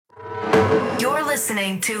You're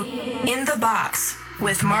listening to In the Box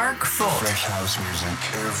with Mark Folt. Fresh house music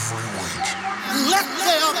every week. Let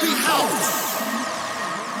there be house.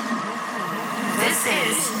 This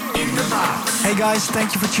is In the Box. Hey guys,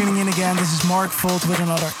 thank you for tuning in again. This is Mark Folt with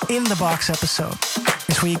another In the Box episode.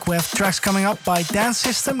 This week we have tracks coming up by Dance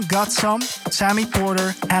System, Got Some, Sammy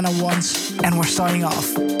Porter, Anna Once, and we're starting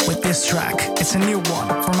off with this track. It's a new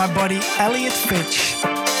one from my buddy Elliot Fitch.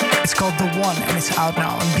 It's called The One and it's out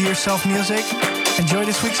now on Be Yourself Music. Enjoy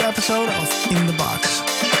this week's episode of In the Box.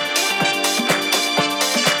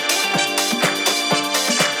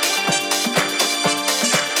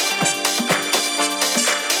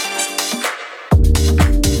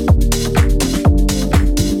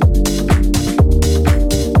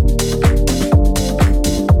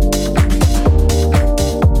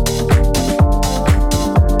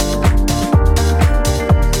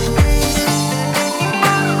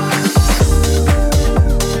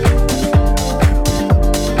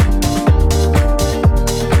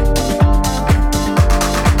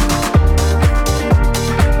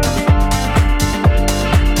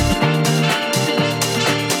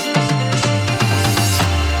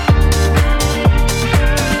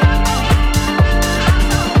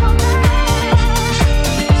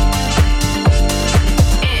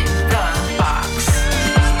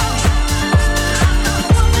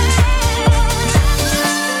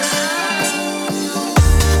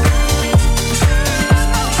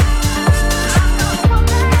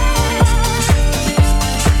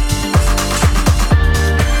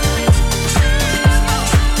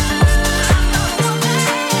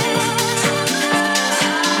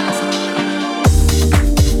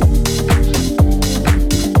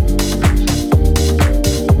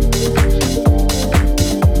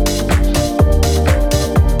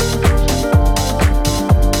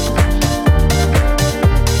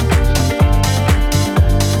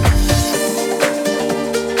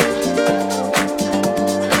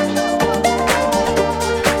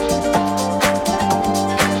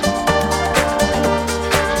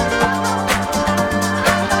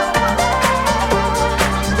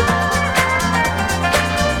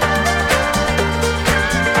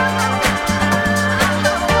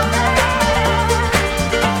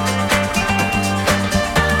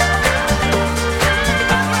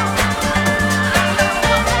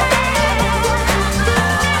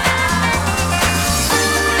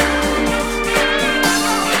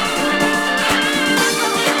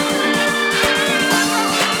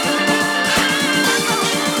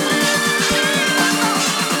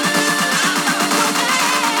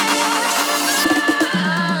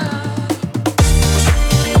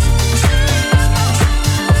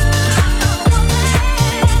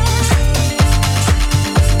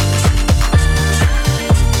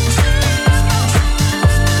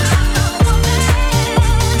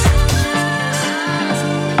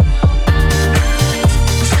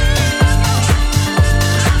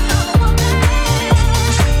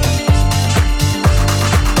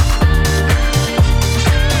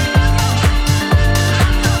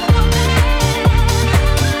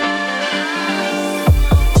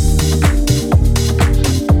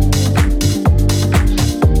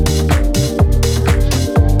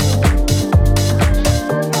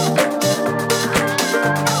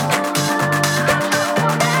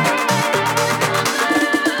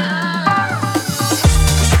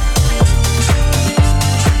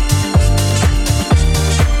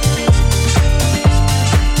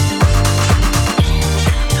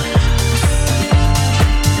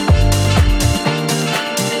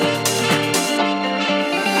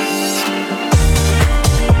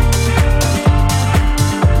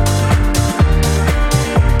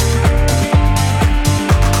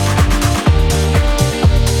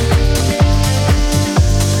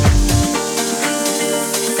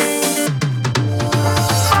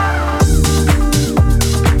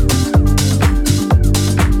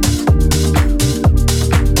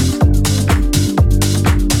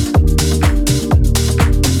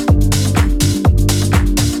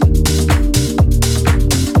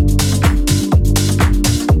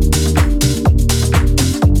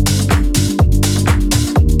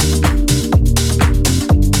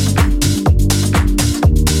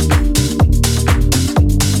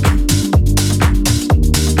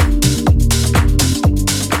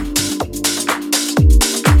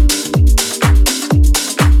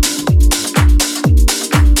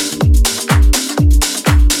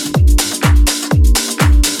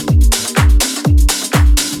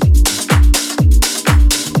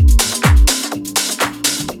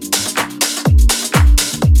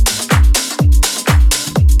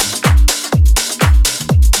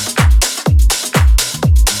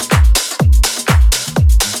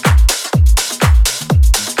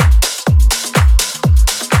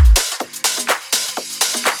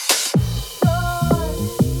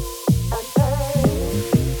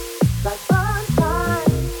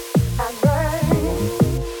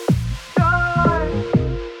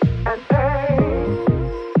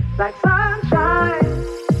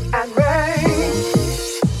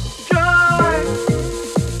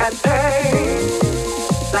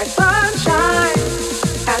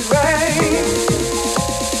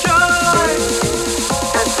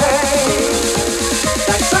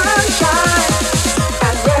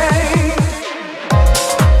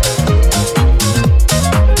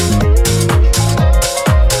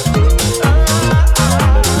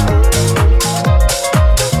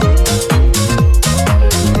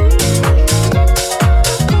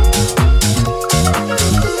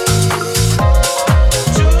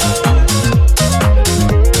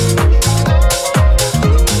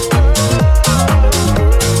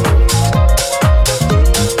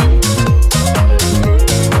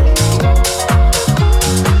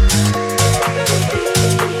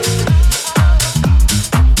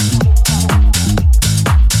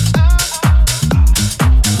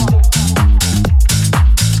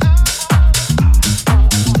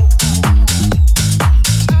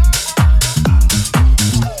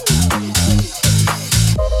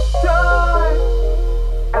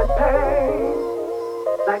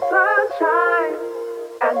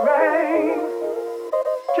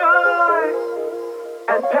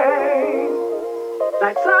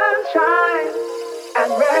 like sunshine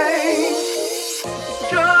and rain,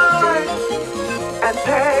 joy and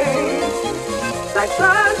pain, like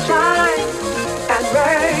sunshine and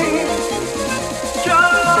rain,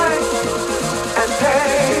 joy and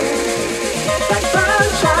pain, like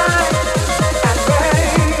sunshine and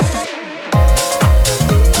rain.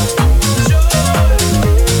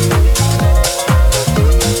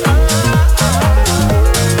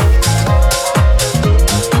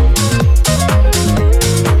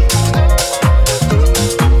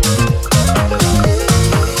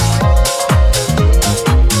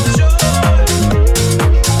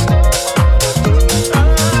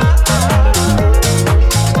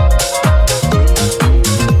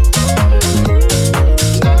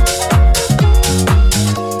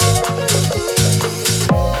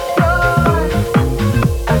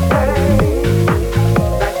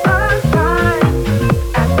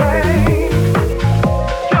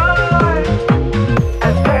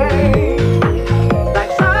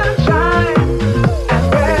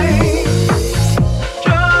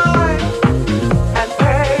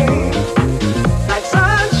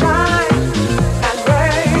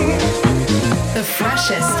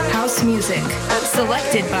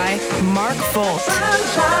 Selected by Mark Volt.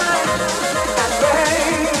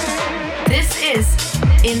 This is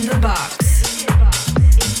In the Box.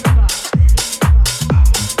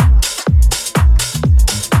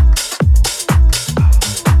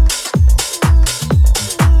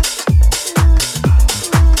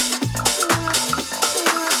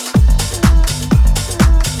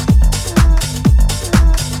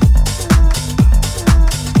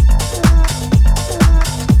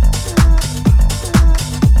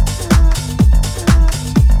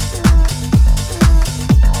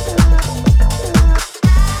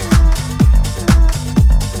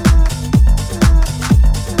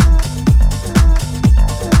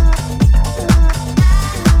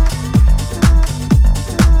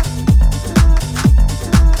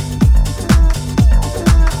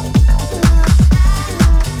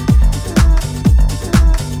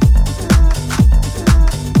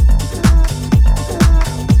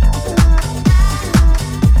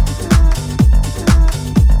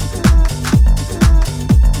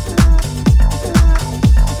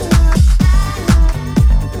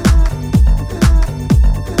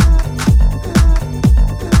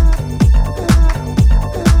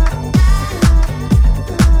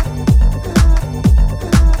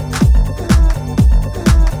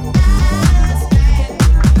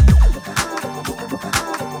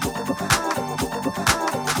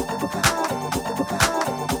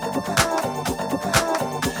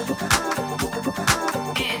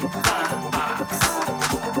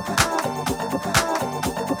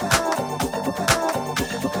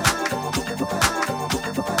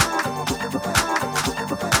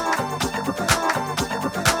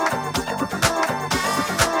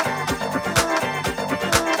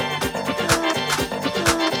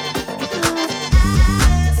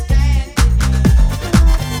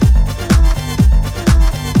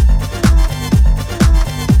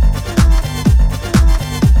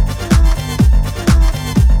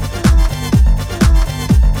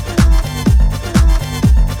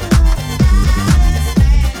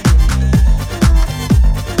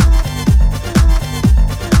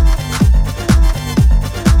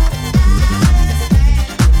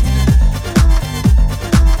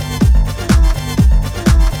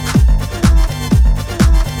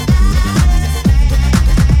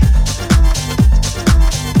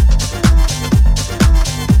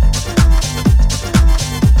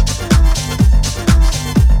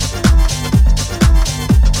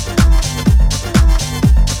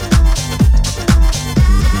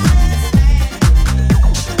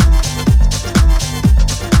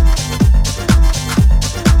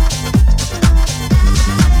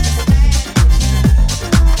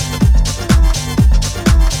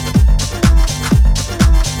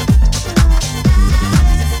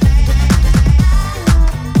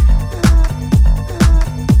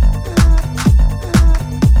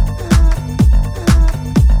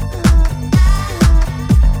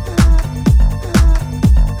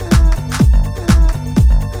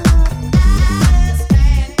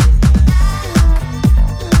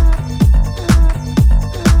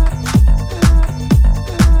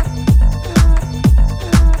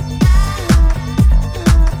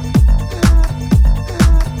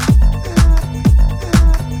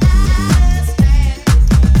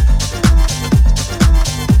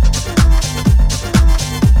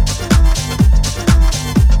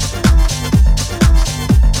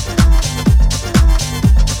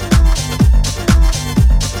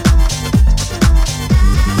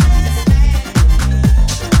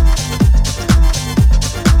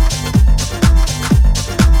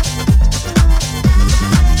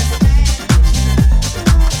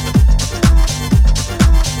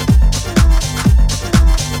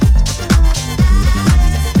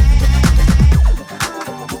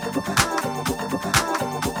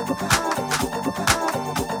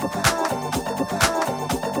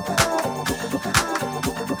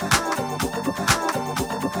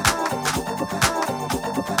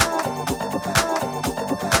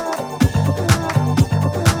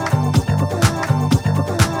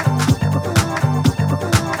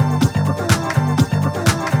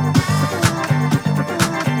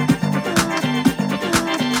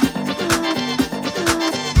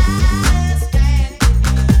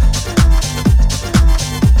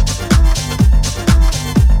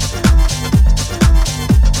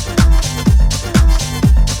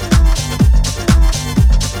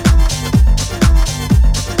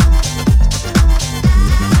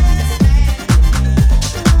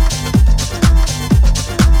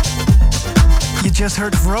 just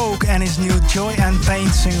heard Rogue and his new Joy and Pain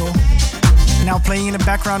single. Now playing in the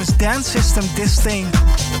background is Dance System, This Thing.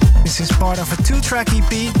 This is part of a 2-track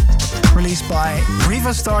EP released by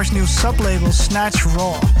Riva Star's new sub-label Snatch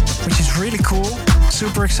Raw, which is really cool.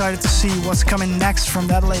 Super excited to see what's coming next from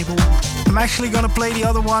that label. I'm actually gonna play the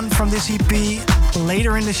other one from this EP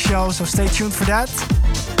later in the show, so stay tuned for that.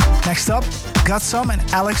 Next up, Got Some and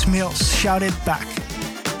Alex Mills, Shout It Back.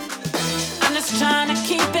 I'm just trying to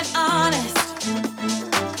keep it honest.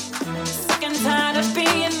 Sick and tired of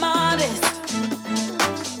being modest.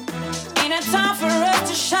 Ain't it time for us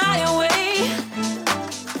to shy away?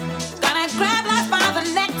 Gonna grab life by the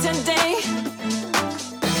neck today.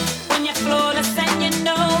 When you're flawless and you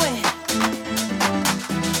know it,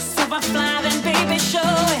 super fly, then baby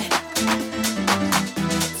show it.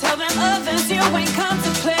 Tell them others you ain't come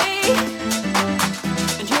to play,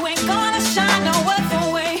 and you ain't gonna shine no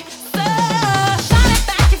other way. So shine it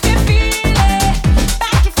back if you feel it,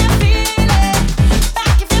 back if you feel it,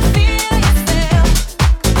 back if you feel yourself.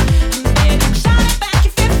 Baby, shine it back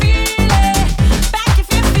if you feel it, back if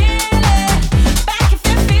you feel it, back if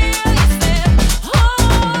you feel yourself.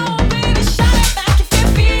 Oh, baby, shine it back if you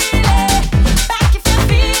feel it, back if you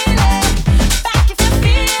feel it, back if you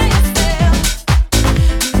feel yourself.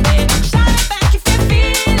 Baby, shine it back if you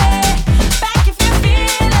feel it, back if you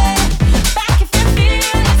feel it, back if you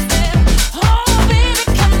feel yourself. Oh, baby,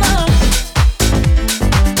 come on.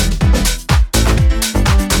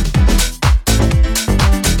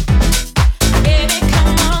 Baby,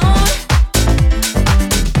 come on.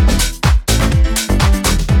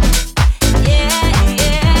 Yeah, yeah,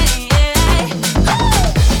 yeah.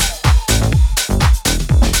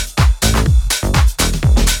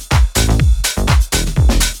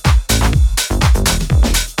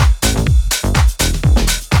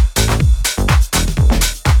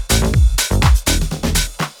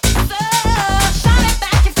 Shine it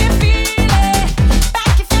back if you feel it,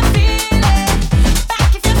 back if you feel it,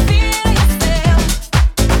 back if you feel yourself.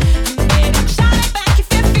 Baby, shine it back if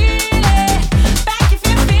you feel it, back if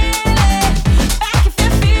you feel it, back if you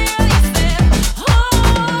feel yourself. Oh,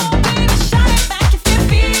 baby, shine it back if you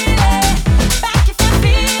feel it, back if you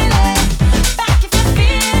feel it, back if you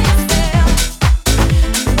feel yourself.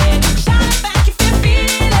 Baby, shine it back if you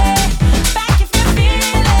feel it, back if you feel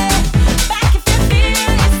it, back if you feel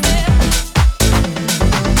yourself.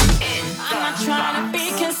 I'm not trying to be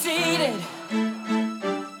conceited,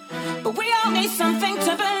 but we all need something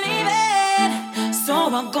to believe in. So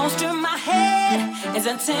what goes through my head is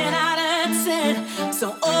a 10 out of 10.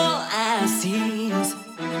 So all I see is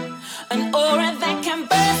an aura that can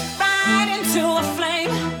burst right into a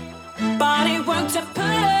flame. Body work to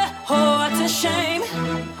put a heart to shame.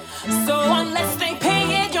 So unless they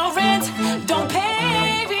pay it your rent, don't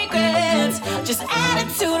pay regrets. Just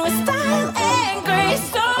attitude with style and grace.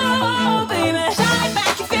 So baby, shine it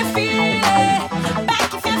back if you feel it,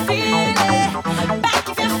 back if you feel it, back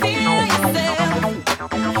if you feel yourself.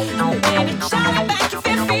 Baby, shine it back if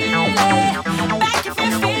you feel it, back if you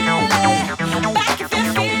feel it, back if you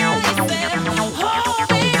feel yourself. Oh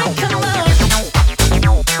baby, come on.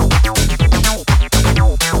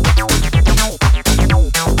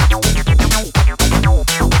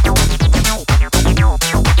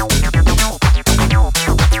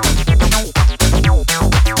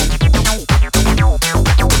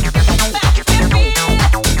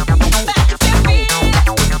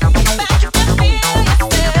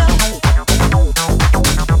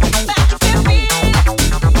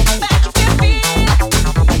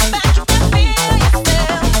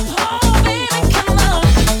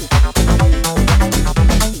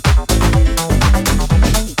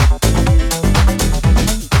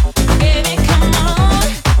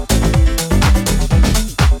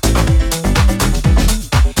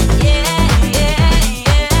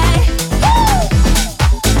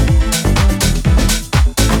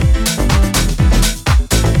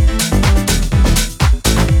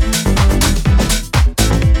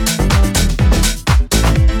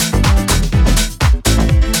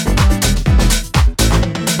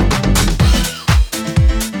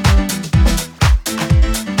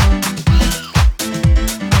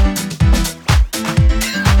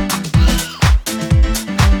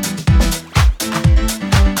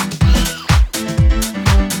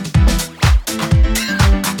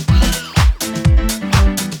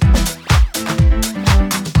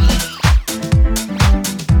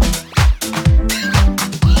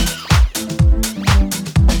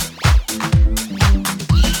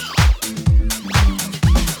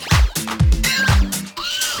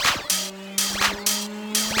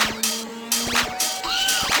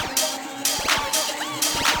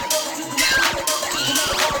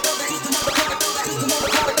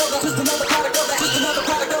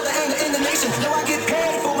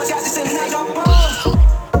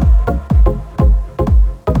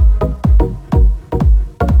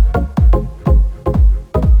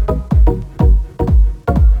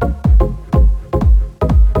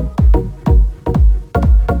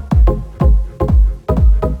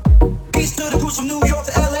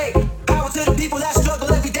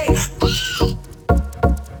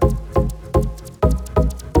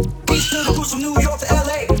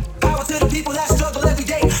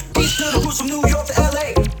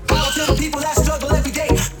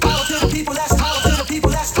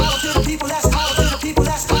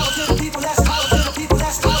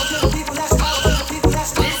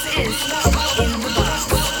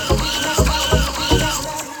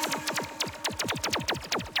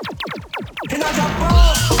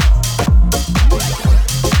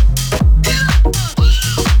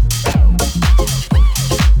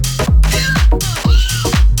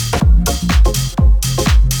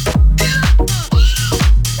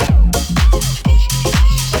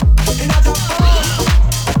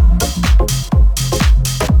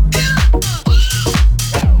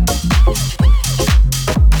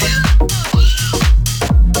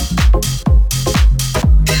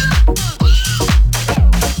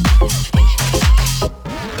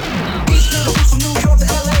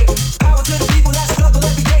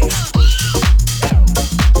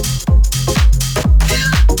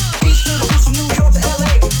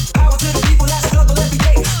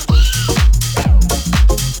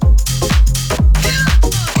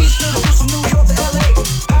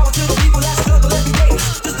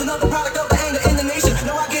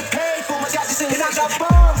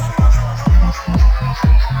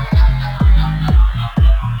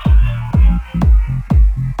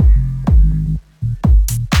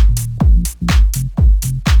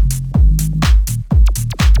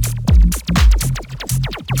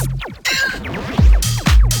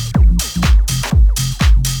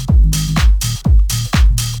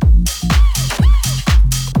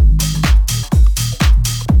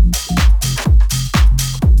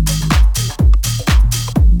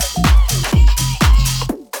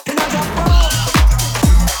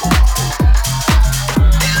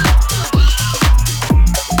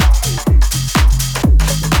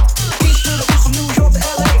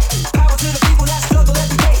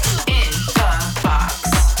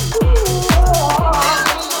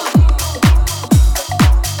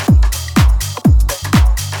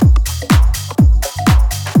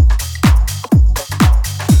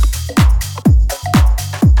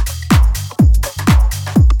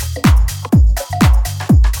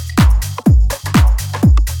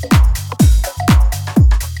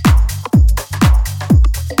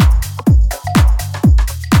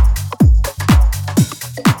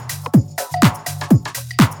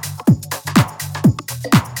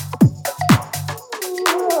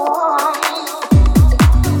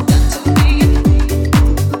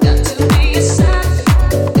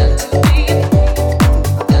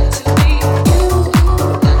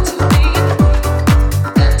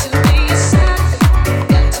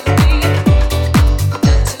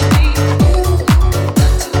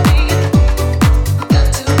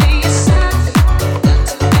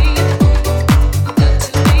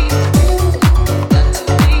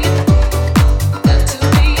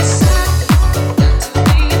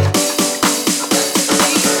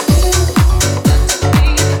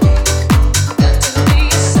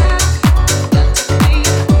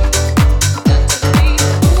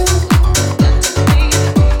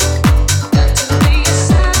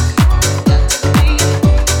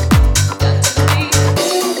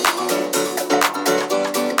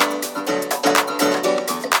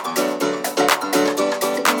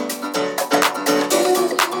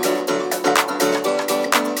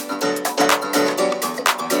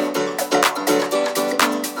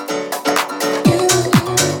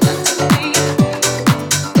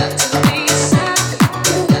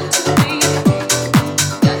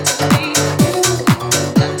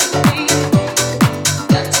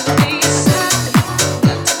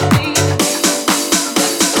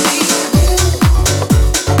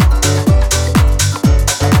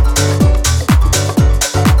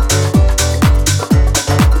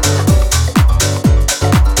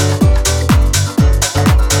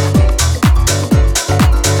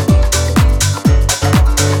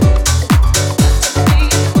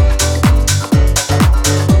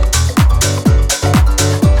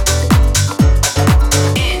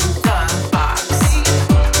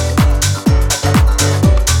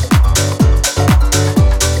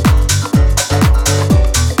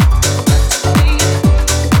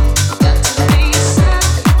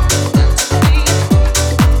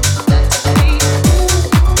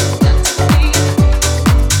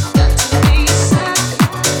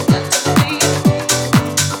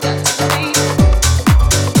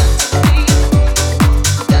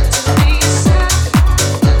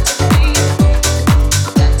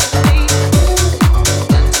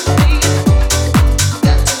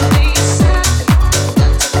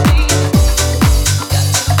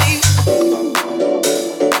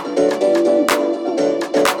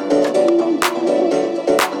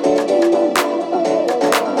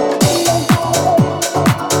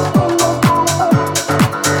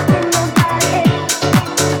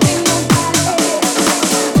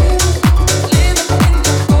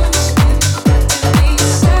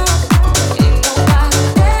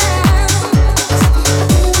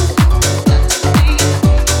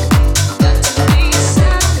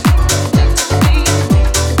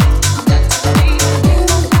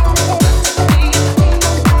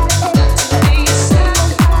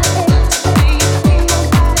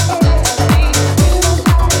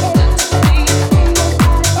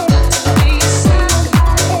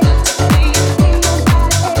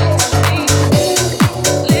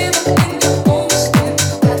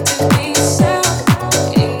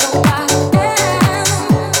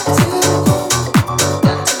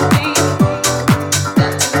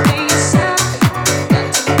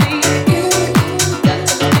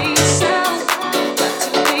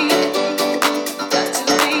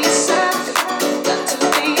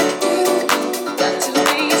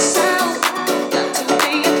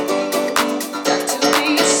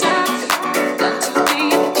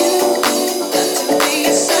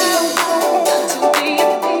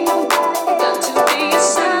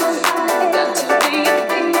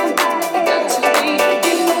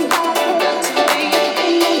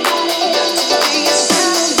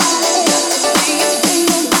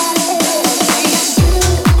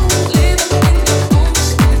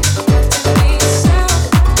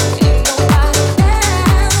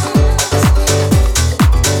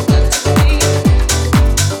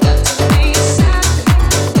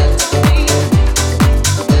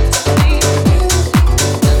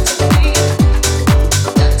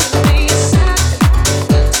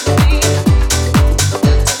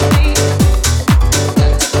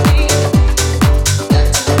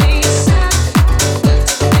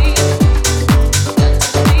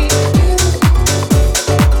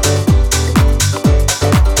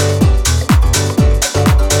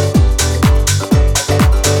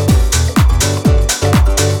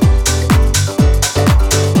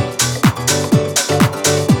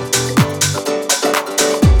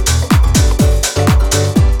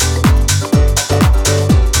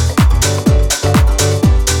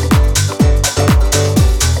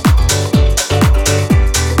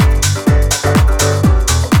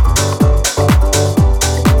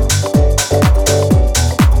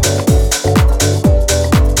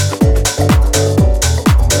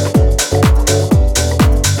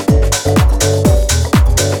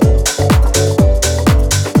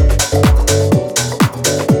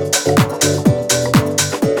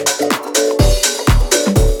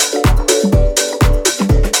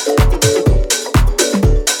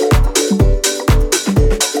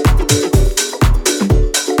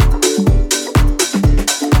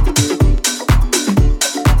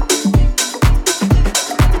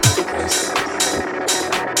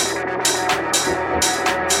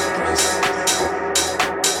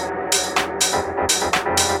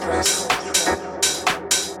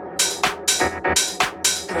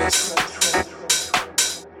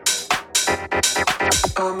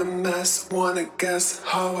 guess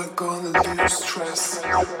how I gonna lose stress.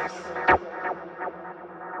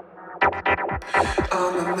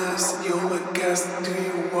 I'm a mess, you're my guest. Do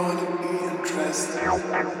you wanna be undressed?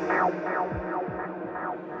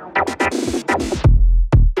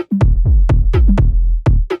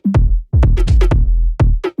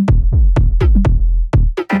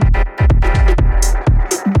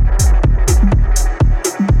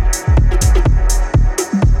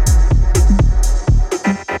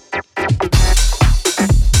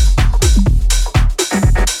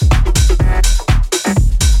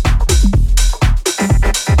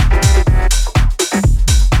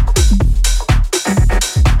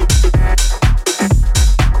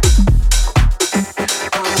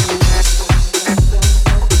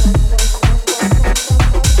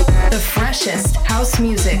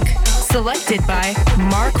 Selected by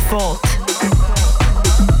Mark Volt.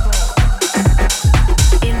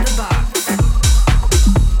 In the box.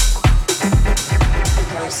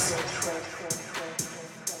 Press.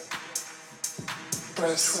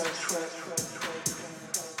 Press.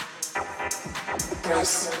 Press.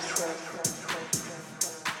 Press.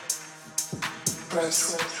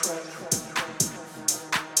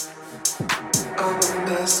 I'm a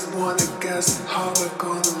mess, wanna guess how I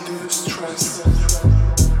gonna lose stress.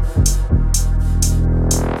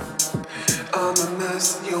 I'm a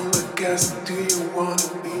mess, you're my guest. Do you wanna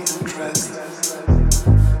be undressed?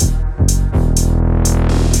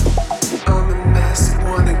 I'm a mess,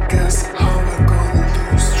 wanna guess how I gonna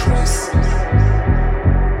lose stress.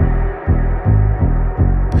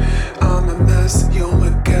 I'm a mess, you're my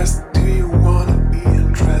guest. Do you wanna be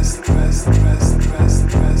undressed? Dress, dress, dress,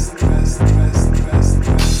 dress, dress, dress, dress,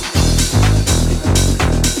 dress.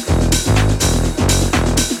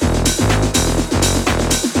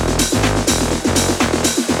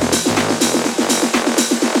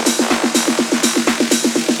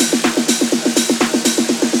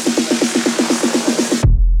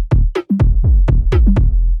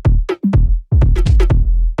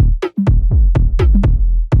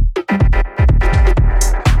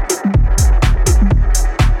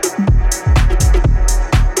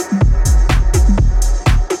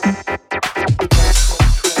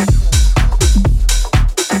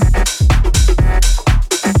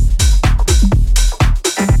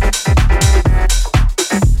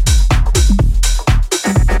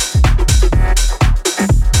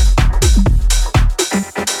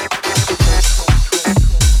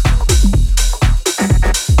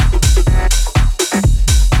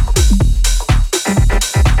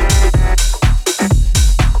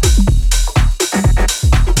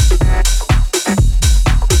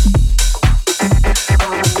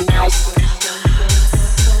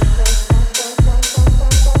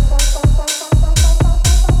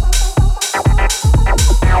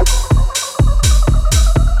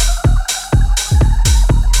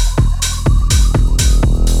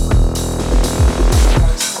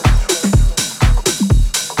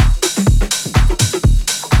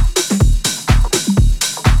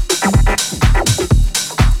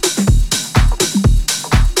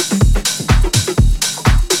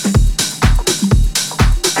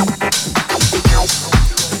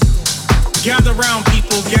 Gather round,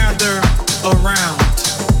 people, gather around.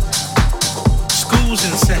 School's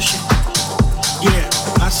in session. Yeah,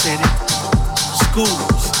 I said it.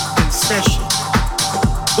 School's in session.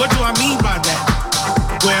 What do I mean by that?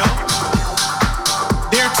 Well,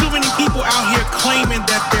 there are too many people out here claiming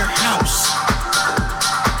that they're house.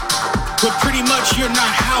 But pretty much you're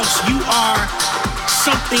not house. You are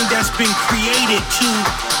something that's been created to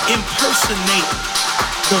impersonate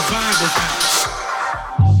the vibe of house.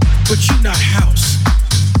 But you're not house.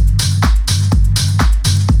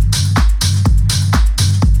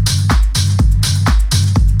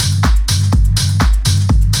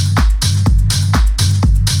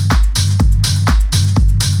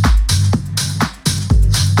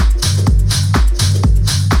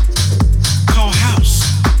 Call house.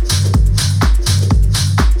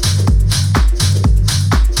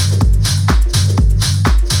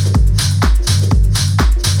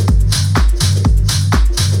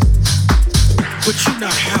 But you're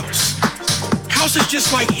not house. House is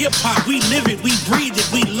just like hip-hop. We live it, we breathe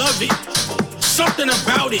it, we love it. Something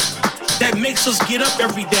about it that makes us get up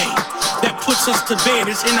every day, that puts us to bed.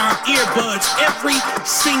 It's in our earbuds every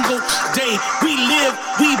single day. We live,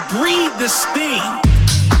 we breathe this thing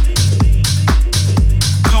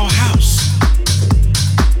called house.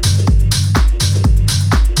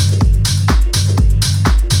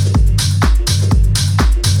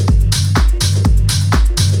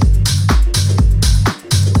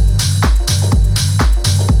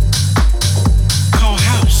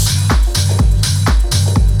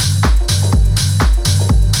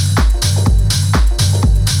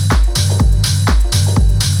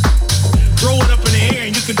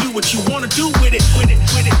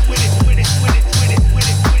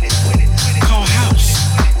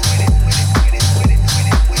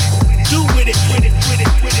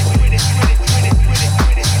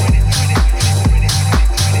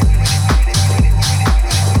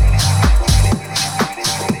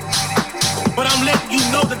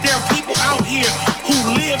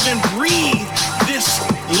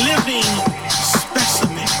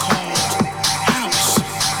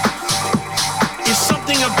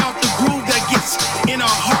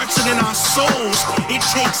 souls. It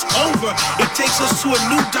takes over. It takes us to a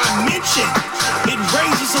new dimension. It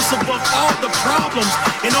raises us above all the problems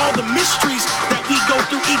and all the mysteries that we go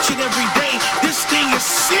through each and every day. This thing is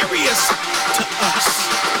serious to us.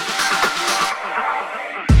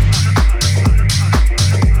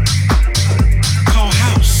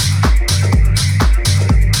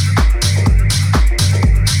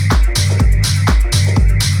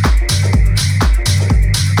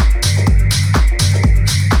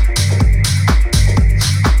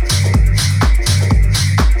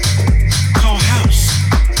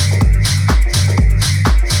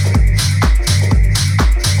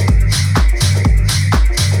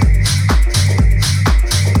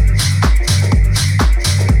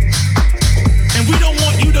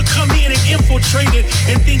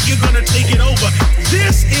 And think you're gonna take it over.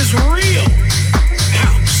 This is real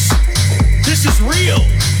house. This is real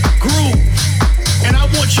groove. And I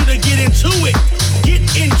want you to get into it. Get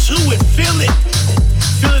into it. Feel it.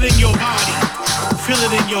 Feel it in your body. Feel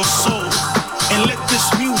it in your soul. And let this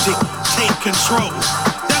music take control.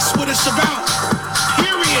 That's what it's about.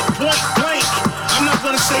 Period. Point blank. I'm not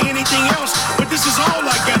gonna say anything else, but this is all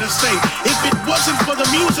I gotta say. If it wasn't for the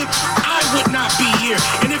music, I would not be here.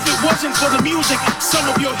 And if it wasn't for the music, some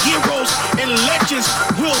of your heroes and legends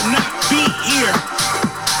will not be here.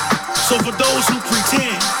 So for those who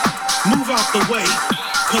pretend, move out the way,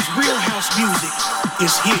 cause real house music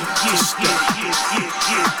is here to stay.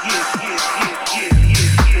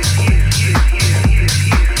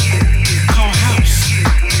 Call house.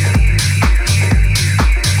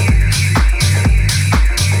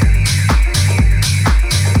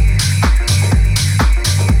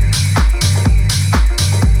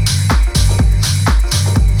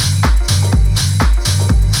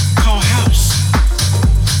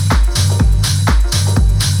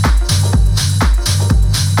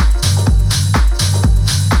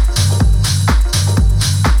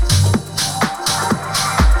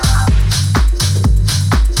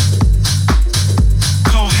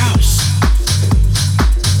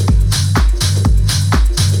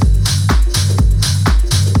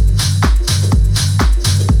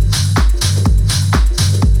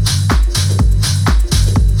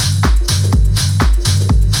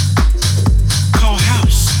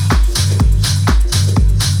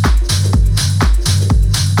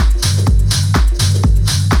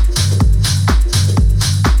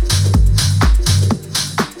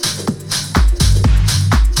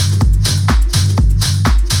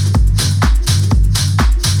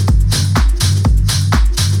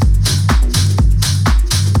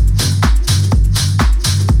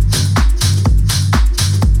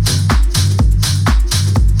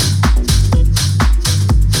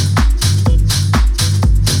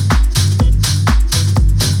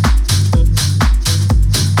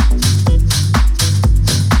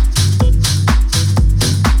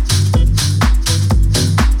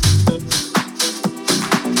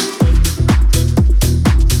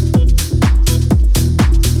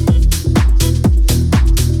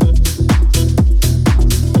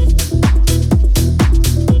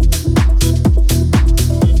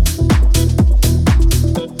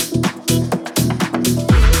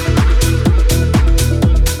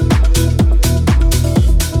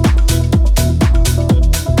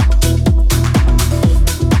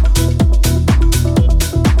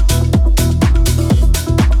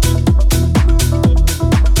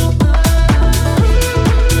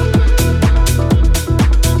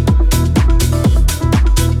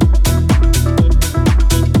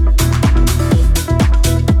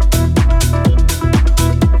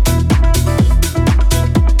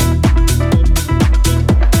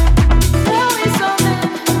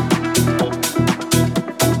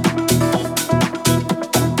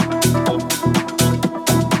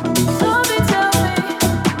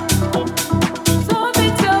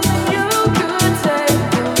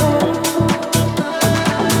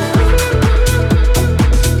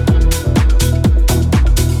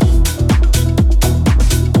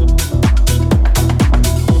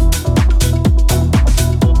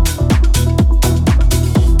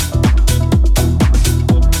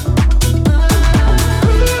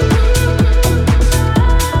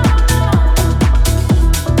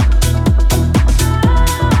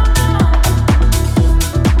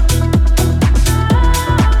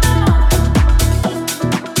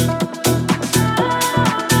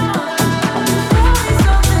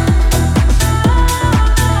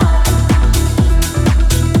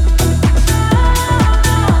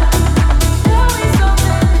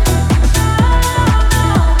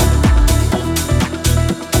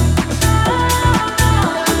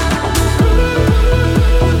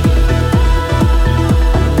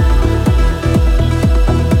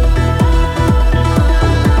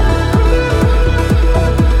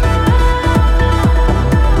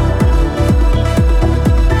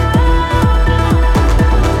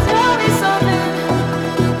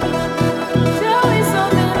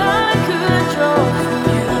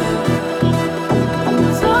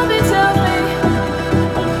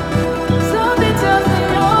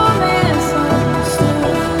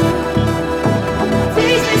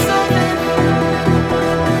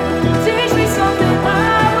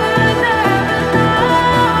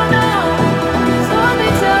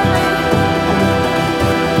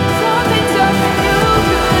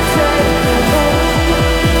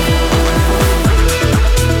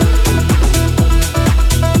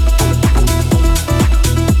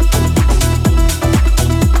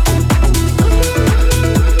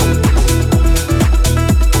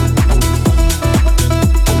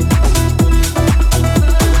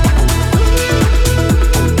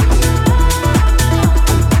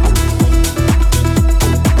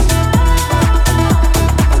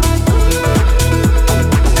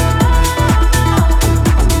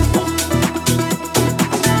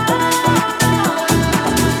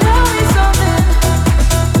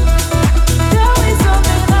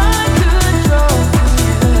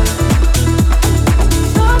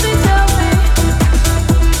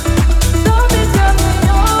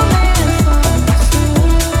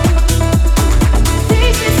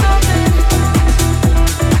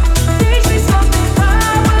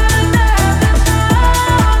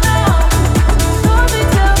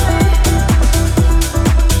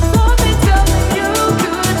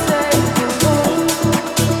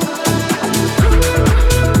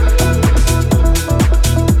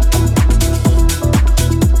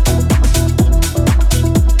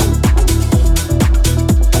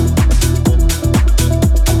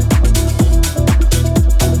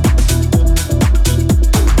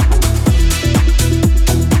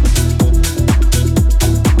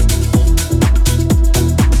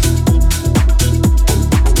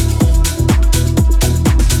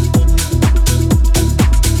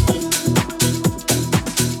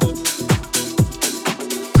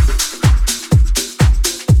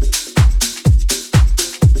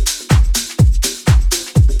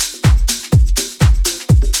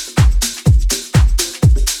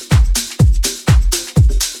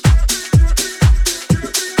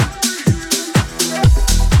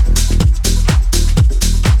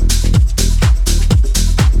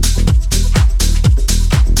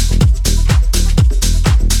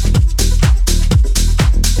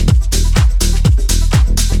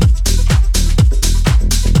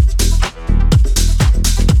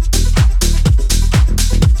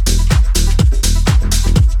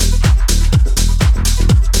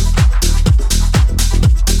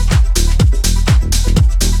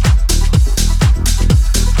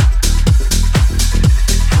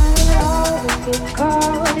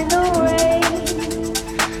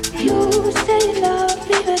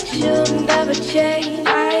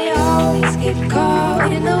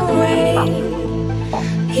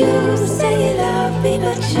 You say you love me,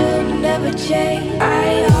 but you never change.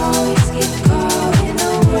 I always get caught in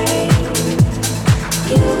the rain.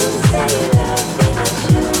 You say you love me, but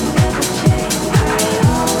you never change. I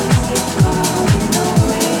always get caught in the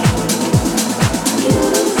rain. You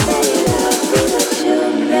say you love me, but you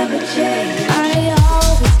never change. I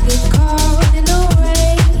always get caught in the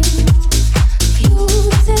rain. You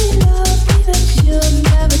say you love me, but you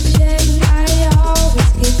never change. I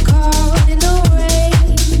always get caught in the rain.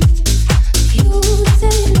 You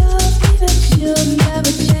say you love me, but you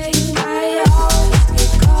never change. I always get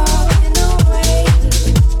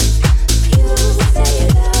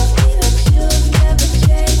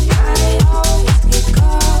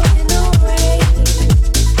caught in the rain.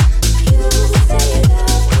 You say you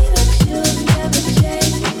love me, but you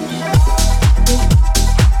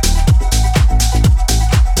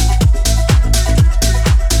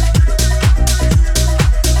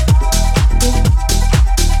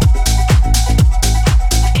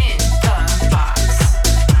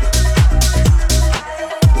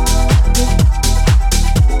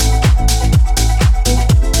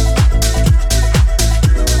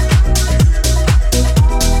change. I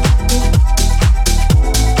always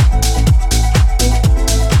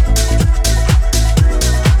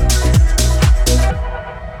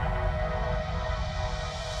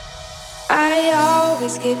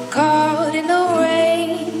get caught in the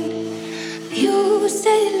rain. You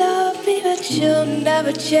say you love me, but you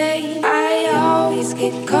never change. I always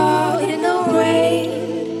get caught in the rain.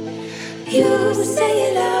 You say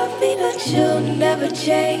you love me, but you'll never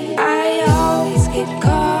change. I always get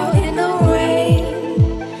caught in the rain.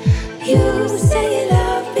 You say you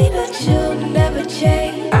love me, but you'll never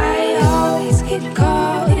change. I always get caught in the rain. You say you love me, but you'll never change. I always get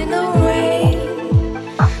caught in the rain.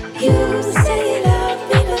 You say you love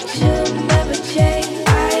me, but you'll never change. I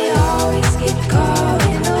always get caught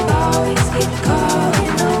in the, always get caught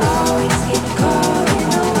in the, always get caught in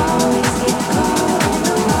the, always get caught in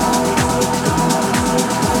the, always get caught.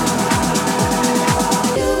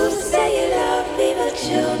 You say you love me, but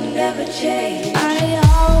you'll never change. I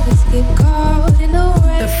always get caught in the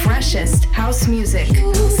rain. The freshest house music,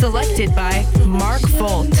 selected by Mark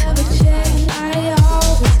Volt. Never change. I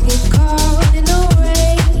always get caught in the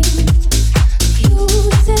rain. You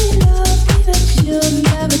say you love me, but you'll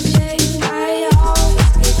never change. I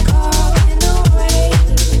always get caught in the rain.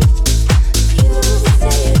 You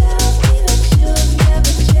say you love me, but you'll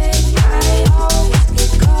never change. I always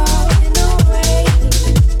get caught in the rain.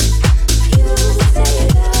 You say you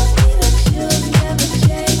love me, but you'll never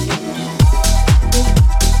change.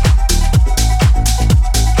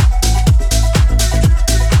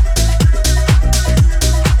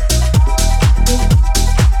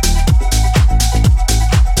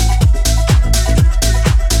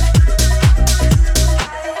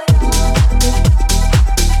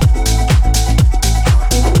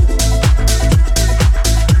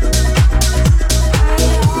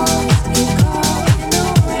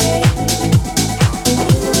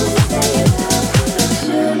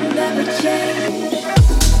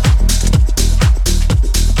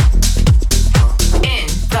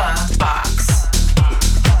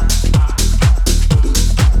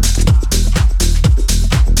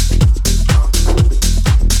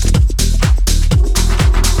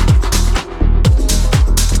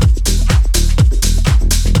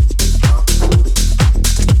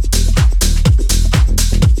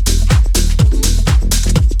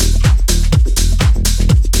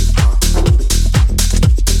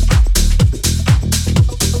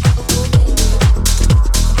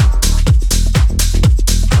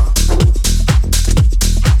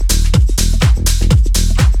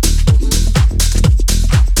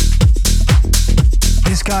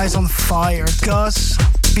 Guys on Fire, Gus,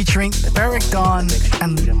 featuring Eric Dawn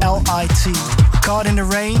and LIT. Caught in the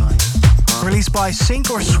Rain, released by Sink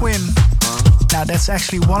or Swim. Now that's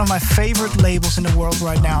actually one of my favorite labels in the world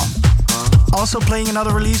right now. Also playing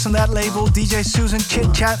another release on that label, DJ Susan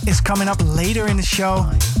Chit Chat, is coming up later in the show.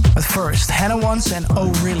 But first, Hannah Once and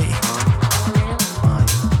Oh Really.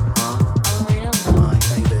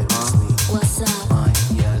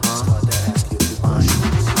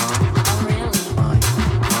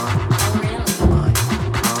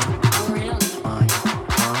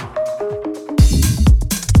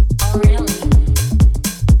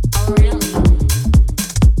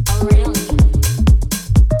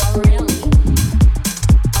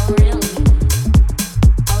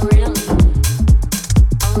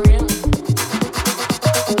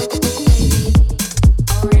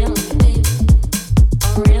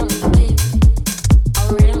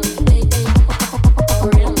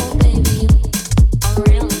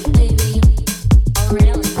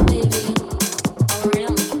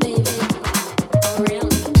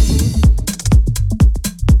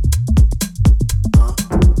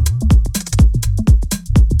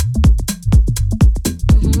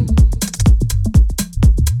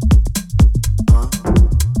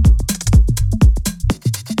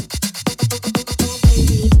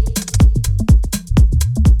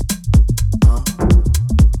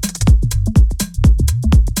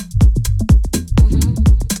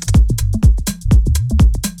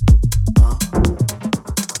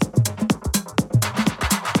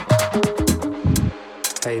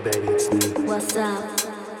 Hey baby, it's me. What's up?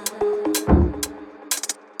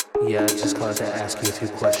 Yeah, I just called to ask you a few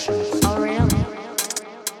questions. Oh, really?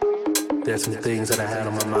 There's some things that I had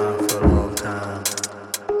on my mind for a long time.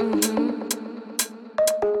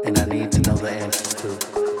 And I need to know the answers to.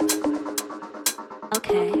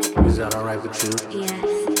 Okay. Is that alright with you?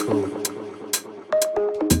 Yes. Cool.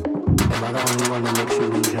 Am I the only one that makes you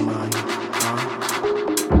lose your mind? Huh?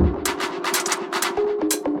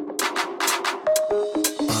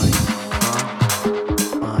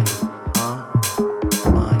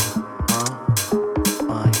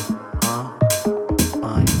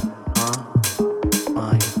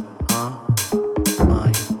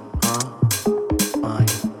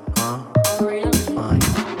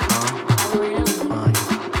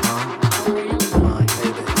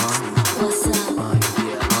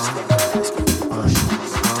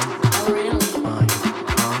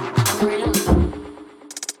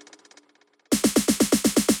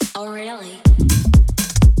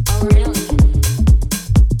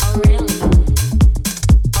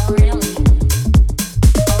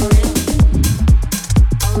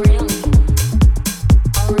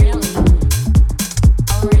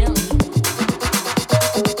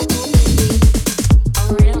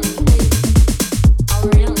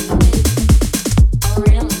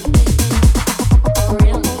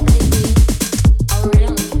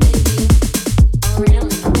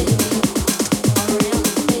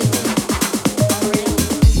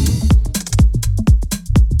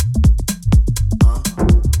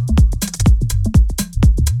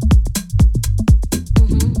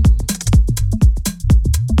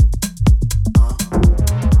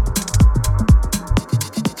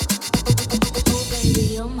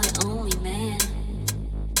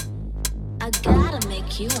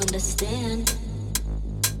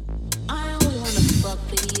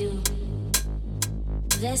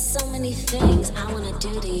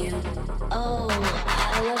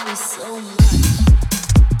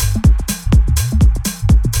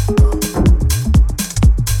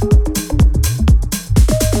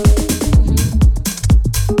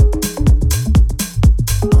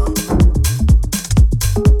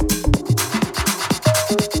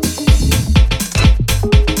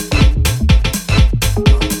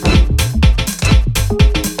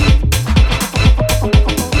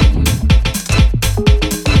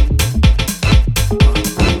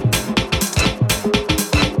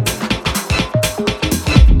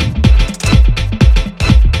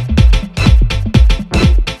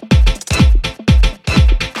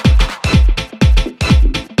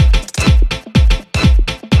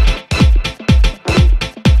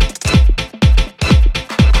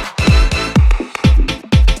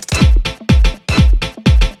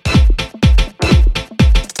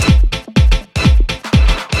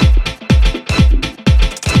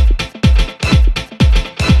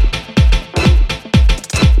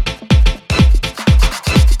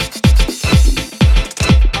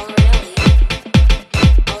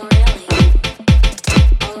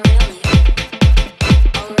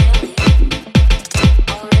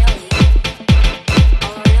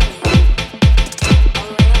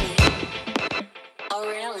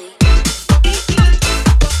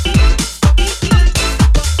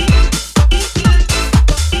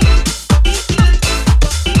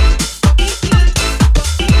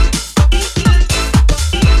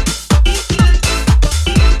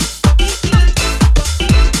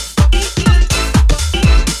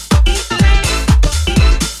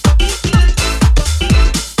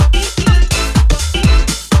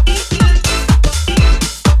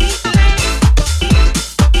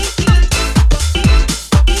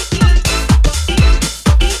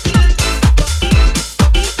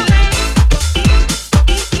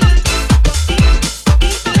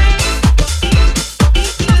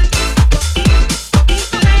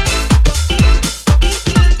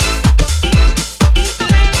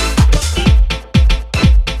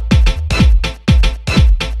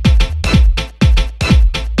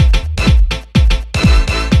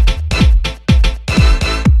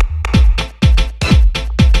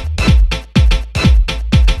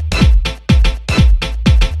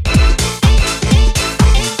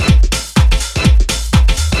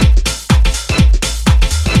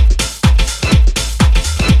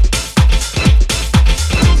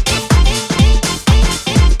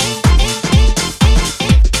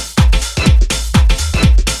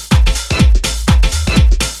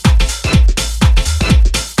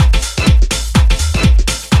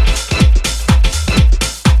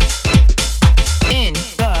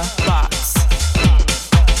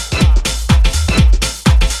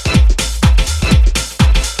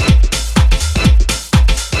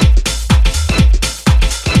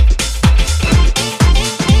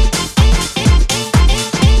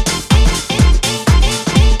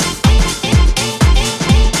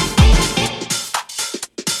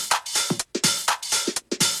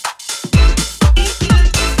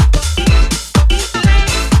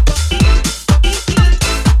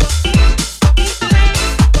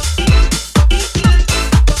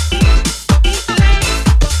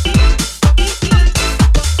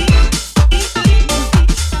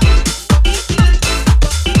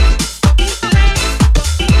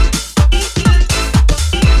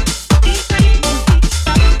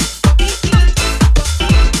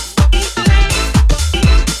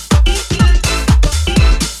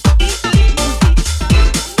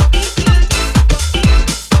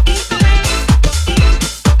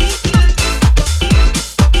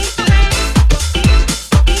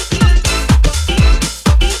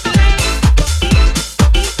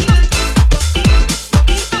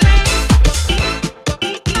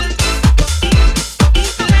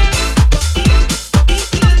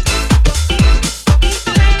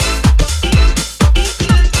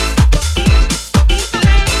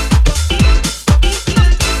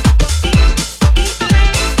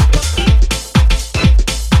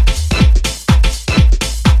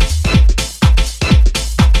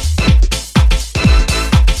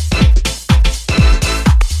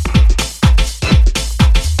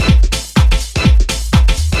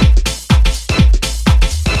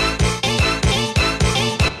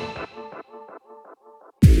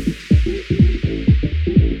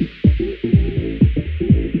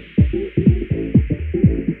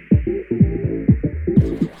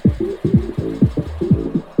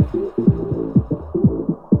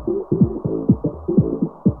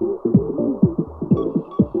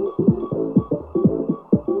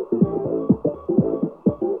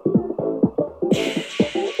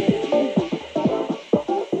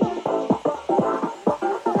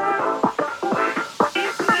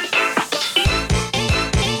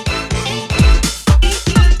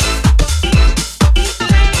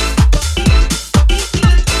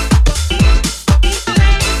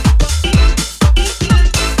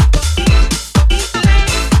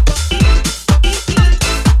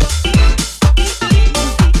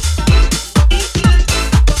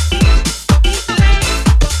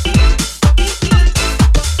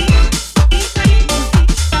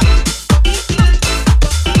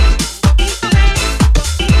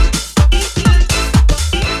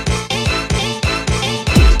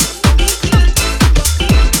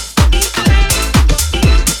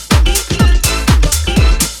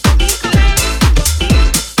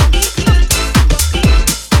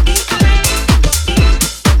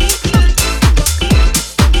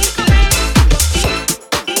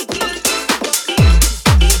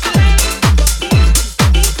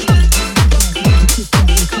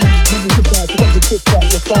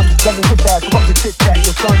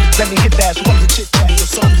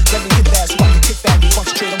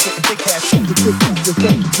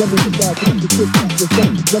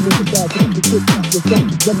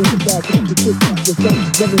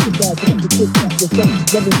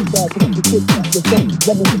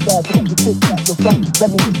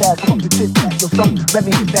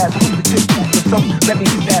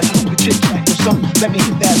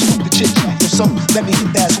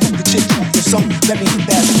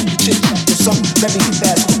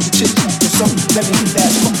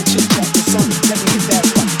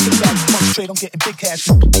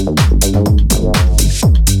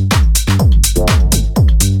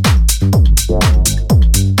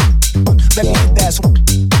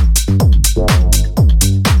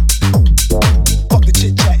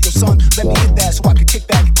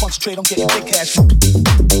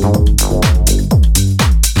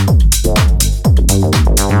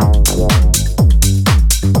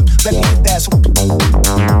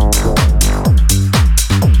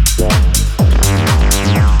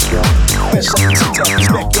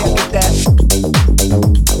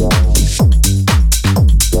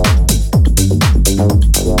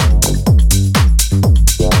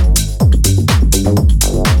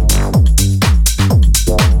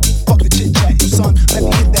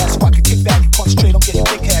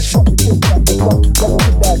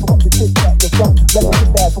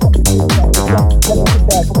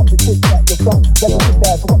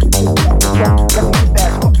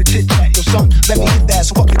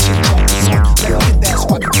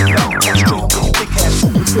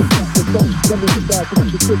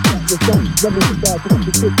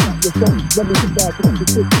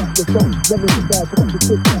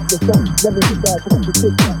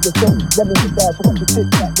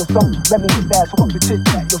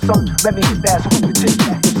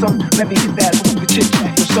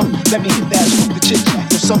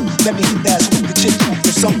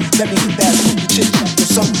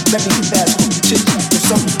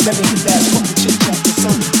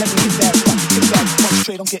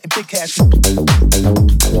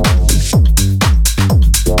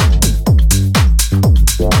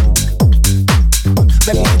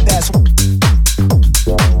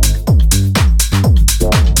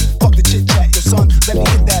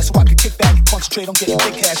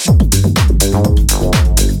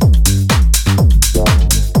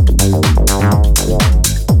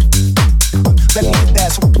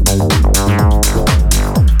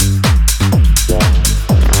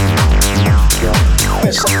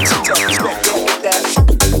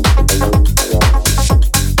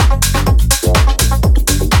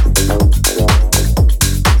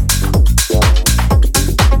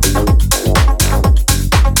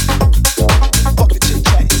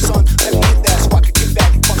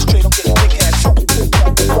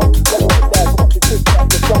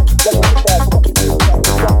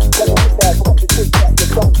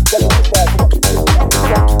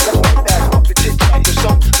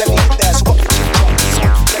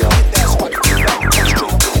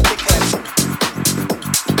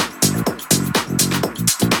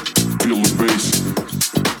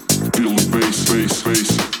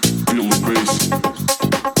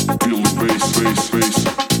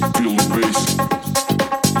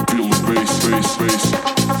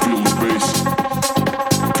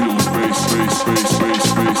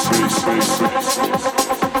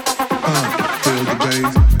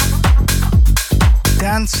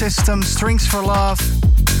 Dance System, Strings for Love.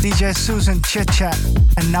 DJ Susan Chit Chat,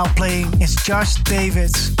 and now playing is Josh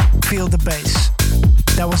David's Feel the Bass.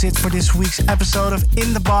 That was it for this week's episode of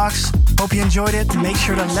In The Box. Hope you enjoyed it. Make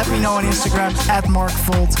sure to let me know on Instagram at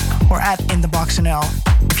MarkVolt or at InTheBoxNL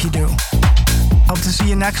if you do. Hope to see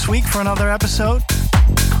you next week for another episode.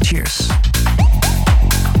 Cheers.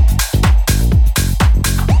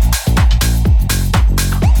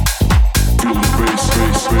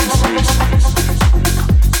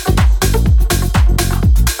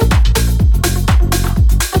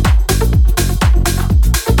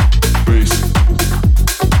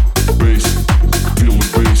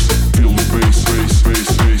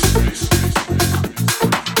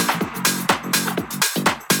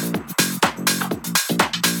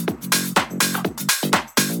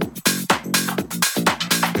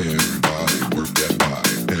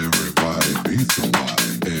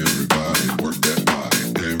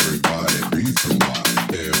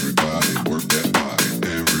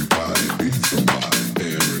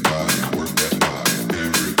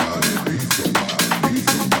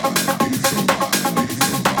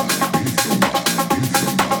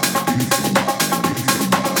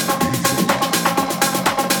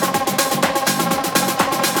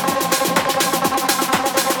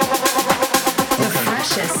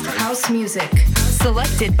 Music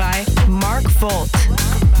selected by Mark Volt.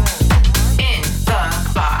 In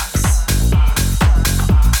the Box.